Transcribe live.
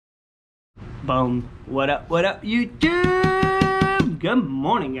Boom. What up, YouTube? Good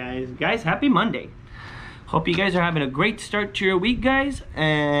morning, guys, happy Monday. Hope you guys are having a great start to your week, guys,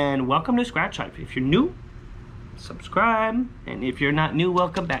 and welcome to Scratch Life. If you're new, subscribe, and if you're not new,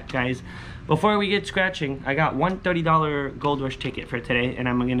 welcome back, guys. Before we get scratching, I got one $30 GoldRush ticket for today, and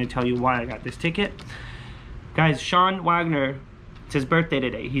I'm going to tell you why I got this ticket. Guys, Sean Wagner, it's his birthday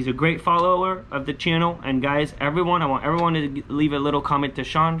today. He's a great follower of the channel, and guys, I want everyone to leave a little comment to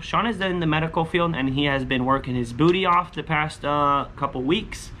Sean. Sean is in the medical field, and he has been working his booty off the past couple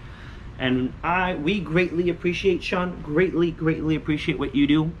weeks, and we greatly appreciate, Sean, greatly appreciate what you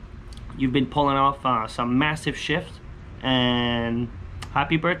do. You've been pulling off some massive shifts, and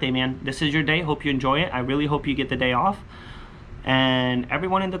happy birthday, man. This is your day. Hope you enjoy it. I really hope you get the day off. And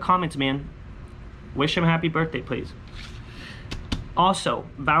everyone in the comments, man, wish him happy birthday, please. Also,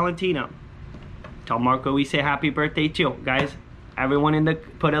 Valentina, tell Marco we say happy birthday too. Guys, everyone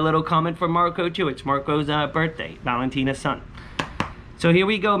put a little comment for Marco too. It's Marco's birthday, Valentina's son. So here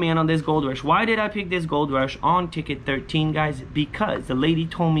we go, man, on this GoldRush. Why did I pick this GoldRush on ticket 13, guys? Because the lady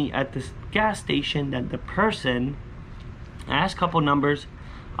told me at this gas station that the person asked a couple numbers.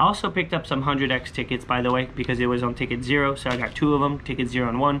 I also picked up some 100X tickets, by the way, because it was on ticket 0, so I got 2 of them, ticket 0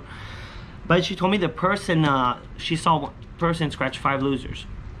 and 1. But she told me the person, she saw one person scratch 5 losers.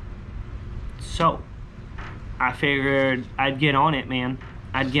 So I figured I'd get on it, man.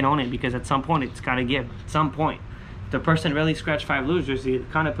 I'd get on it because at some point it's gotta give. At some point, if the person really scratched 5 losers, it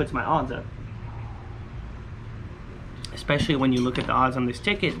kind of puts my odds up. Especially when you look at the odds on this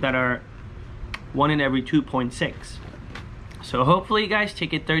ticket that are 1 in every 2.6. So hopefully, guys,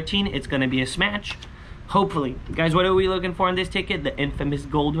 ticket 13, it's gonna be a smash. Hopefully. Guys, what are we looking for in this ticket? The infamous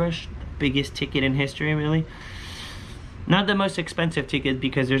GoldRush, the biggest ticket in history, really. Not the most expensive ticket,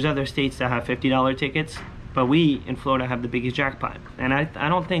 because there's other states that have $50 tickets, but we in Florida have the biggest jackpot. And I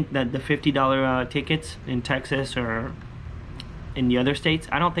don't think that the $50 tickets in Texas or in the other states,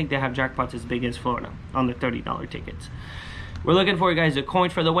 I don't think they have jackpots as big as Florida on the $30 tickets. We're looking for, guys, a coin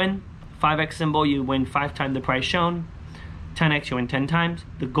for the win. 5X symbol, you win 5 times the price shown. 10X, you win 10 times.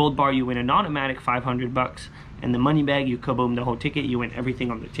 The gold bar, you win an automatic 500 bucks. And the money bag, you kaboom the whole ticket. You win everything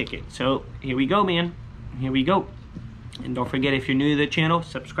on the ticket. So here we go, man. Here we go. And don't forget, if you're new to the channel,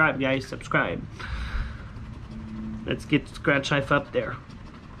 subscribe, guys. Subscribe. Let's get Scratch Life up there.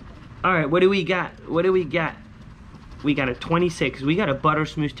 All right, what do we got? What do we got? We got a 26. We got a butter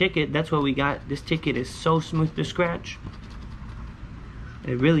smooth ticket. That's what we got. This ticket is so smooth to scratch.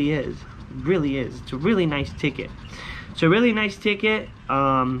 It really is. It really is. It's a really nice ticket. It's a really nice ticket.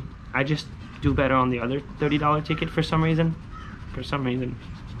 I just do better on the other $30 ticket for some reason.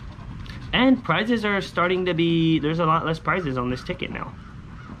 And prizes are starting to be, there's a lot less prizes on this ticket now.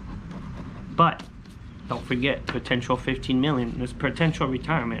 But don't forget, potential 15 million. There's potential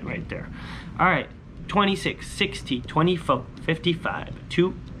retirement right there. All right, 26, 60, 24, 55,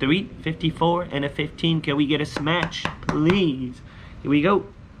 2, 3, 54, and a 15. Can we get a smash, please? Here we go.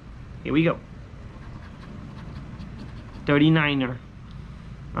 Here we go. 39er.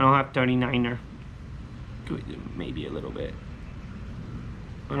 I don't have 39er. Maybe a little bit.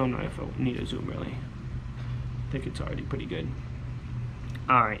 I don't know if I need a zoom, really. I think it's already pretty good.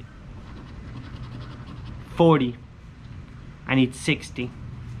 Alright. 40. I need 60.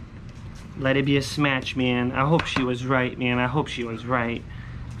 Let it be a smash, man. I hope she was right, man. I hope she was right.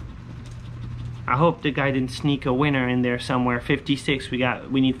 I hope the guy didn't sneak a winner in there somewhere. 56.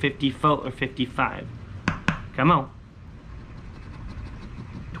 We need 54 or 55. Come on.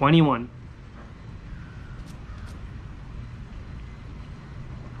 21.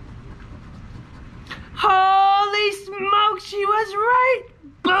 Holy smoke, she was right!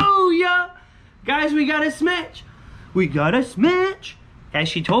 Booyah! Guys, we got a smash. We got a smash. As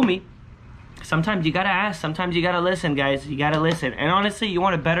she told me, sometimes you gotta ask, sometimes you gotta listen, guys. You gotta listen. And honestly, you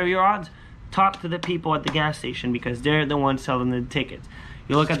wanna better your odds? Talk to the people at the gas station, because they're the ones selling the tickets.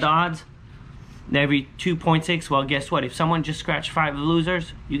 You look at the odds, every 2.6, well, guess what? If someone just scratched 5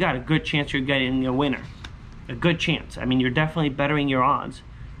 losers, you got a good chance you're getting a winner. A good chance. I mean, you're definitely bettering your odds.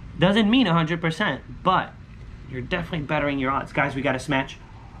 Doesn't mean 100%, but you're definitely bettering your odds. Guys, we got a smash.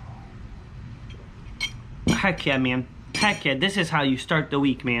 Heck yeah, man. Heck yeah. This is how you start the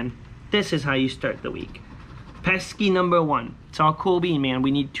week, man. This is how you start the week. Pesky number 1. It's all cool bean, man. We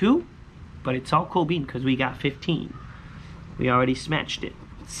need 2, but it's all cool bean because we got 15. We already smashed it.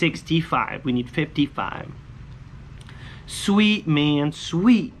 65. We need 55. Sweet, man.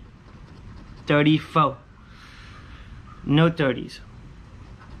 Sweet. 34. No 30s.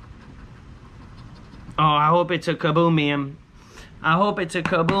 Oh, I hope it's a kaboom, man. I hope it's a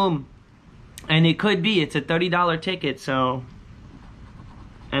kaboom. And it could be. It's a $30 ticket, so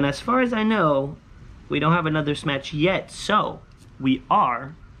And as far as I know, we don't have another smash yet, so we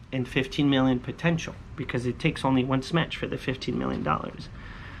are in 15 million potential because it takes only one smash for the $15 million.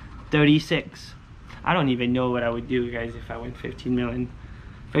 36. I don't even know what I would do, guys, if I win 15 million.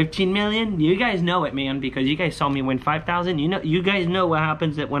 15 million? You guys know it, man, because you guys saw me win 5,000. You guys know what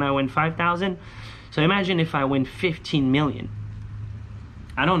happens when I win 5,000. So imagine if I win 15 million.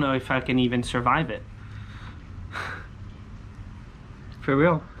 I don't know if I can even survive it. For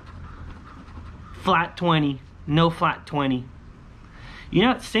real. Flat 20. No flat 20. You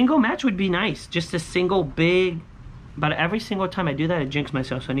know, single match would be nice. Just a single big. But every single time I do that, I jinx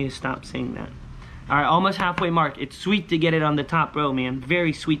myself. So I need to stop saying that. Alright, almost halfway mark. It's sweet to get it on the top row, man.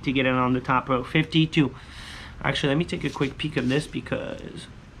 Very sweet to get it on the top row. 52. Actually, let me take a quick peek of this because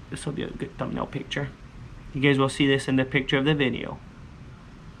this will be a good thumbnail picture. You guys will see this in the picture of the video.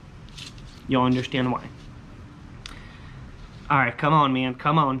 You'll understand why. Alright, come on, man.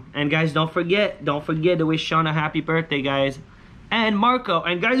 Come on. And guys, don't forget to wish Sean a happy birthday, guys. And Marco.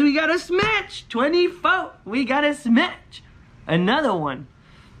 And guys, we got a smash. 24. We got a smash. Another one.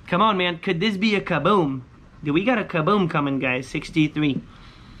 Come on, man. Could this be a kaboom? We got a kaboom coming, guys. 63.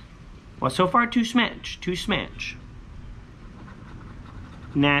 Well, so far, 2 smash. 2 smash.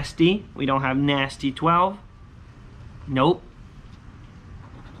 Nasty. We don't have nasty 12. Nope.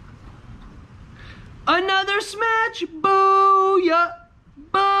 Another smash. Booyah.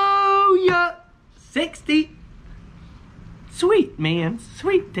 Booyah. 60. Sweet, man.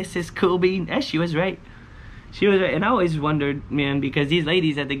 Sweet. This is cool bean. She was right. She was right. And I always wondered, man, because these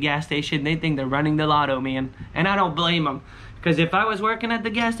ladies at the gas station, they think they're running the lotto, man. And I don't blame them. Because if I was working at the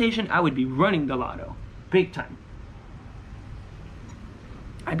gas station, I would be running the lotto. Big time.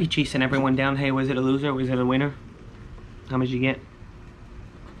 I'd be chasing everyone down. Hey, was it a loser? Was it a winner? How much you get?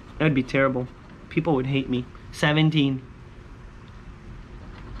 That'd be terrible. People would hate me. 17.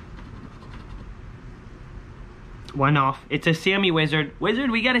 One off. It's a Sammy wizard.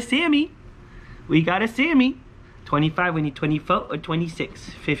 Wizard, we got a Sammy. We got a Sammy. 25, we need 24 or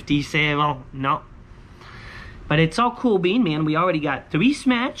 26. 57, no. But it's all cool bean, man. We already got 3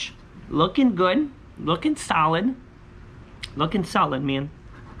 smash. Looking good. Looking solid. Looking solid, man.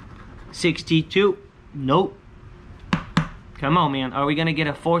 62, nope. Come on, man. Are we gonna get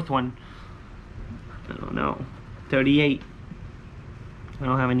a 4th one? I don't know. 38. I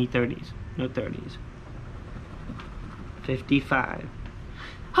don't have any 30s. No 30s. 55.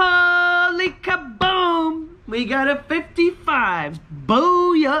 Holy kaboom! We got a 55.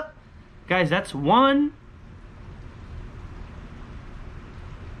 Booyah! Guys, that's 1.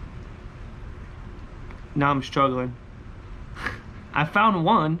 Now I'm struggling. I found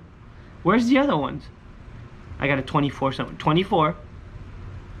 1. Where's the other ones? I got a 24 something. 24.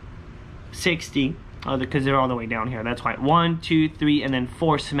 60. Oh, because they're all the way down here. That's why. 1, 2, 3, and then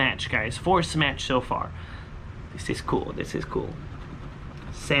 4 smash, guys. 4 smash so far. This is cool. This is cool.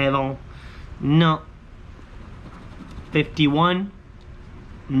 7. No. 51.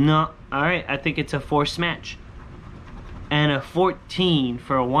 No. Alright, I think it's a 4 smash. And a 14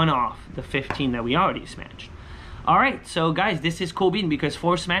 for a 1 off the 15 that we already smashed. Alright, so guys, this is cool bean because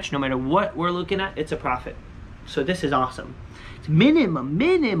 4 smash, no matter what we're looking at, it's a profit. So this is awesome. It's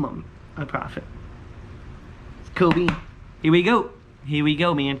minimum a profit. It's cool bean. Here we go. Here we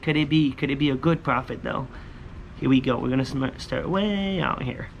go, man. Could it be a good profit though? Here we go. We're gonna start way out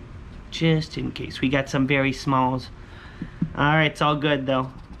here, just in case. We got some very smalls. All right, it's all good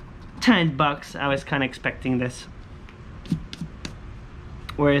though. $10. I was kind of expecting this.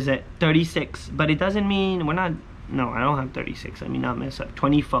 Where is it? 36. But it doesn't mean we're not. No, I don't have 36. Let me not mess up.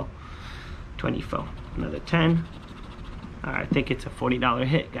 24. 24. Another 10. All right, I think it's a $40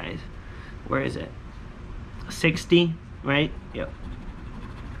 hit, guys. Where is it? 60. Right? Yep.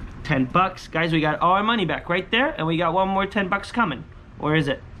 $10, guys. We got all our money back right there, and we got one more $10 coming. Where is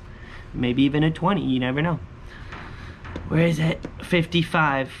it? Maybe even a 20. You never know. Where is it?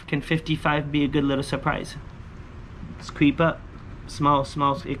 55. Can 55 be a good little surprise? Let's creep up. Small.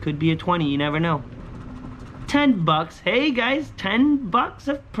 It could be a 20. You never know. $10. Hey guys, $10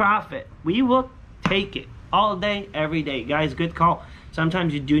 of profit. We will take it all day, every day, guys. Good call.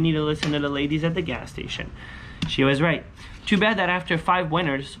 Sometimes you do need to listen to the ladies at the gas station. She was right. Too bad that after 5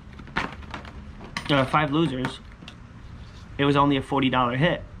 winners. 5 losers, it was only a $40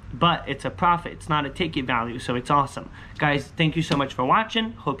 hit, but it's a profit. It's not a ticket value, so it's awesome. Guys, thank you so much for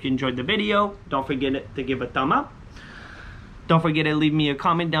watching. Hope you enjoyed the video. Don't forget to give a thumb up. Don't forget to leave me a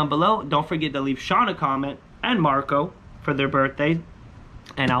comment down below. Don't forget to leave Sean a comment and Marco for their birthday,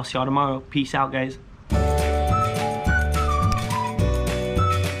 and I'll see y'all tomorrow. Peace out, guys.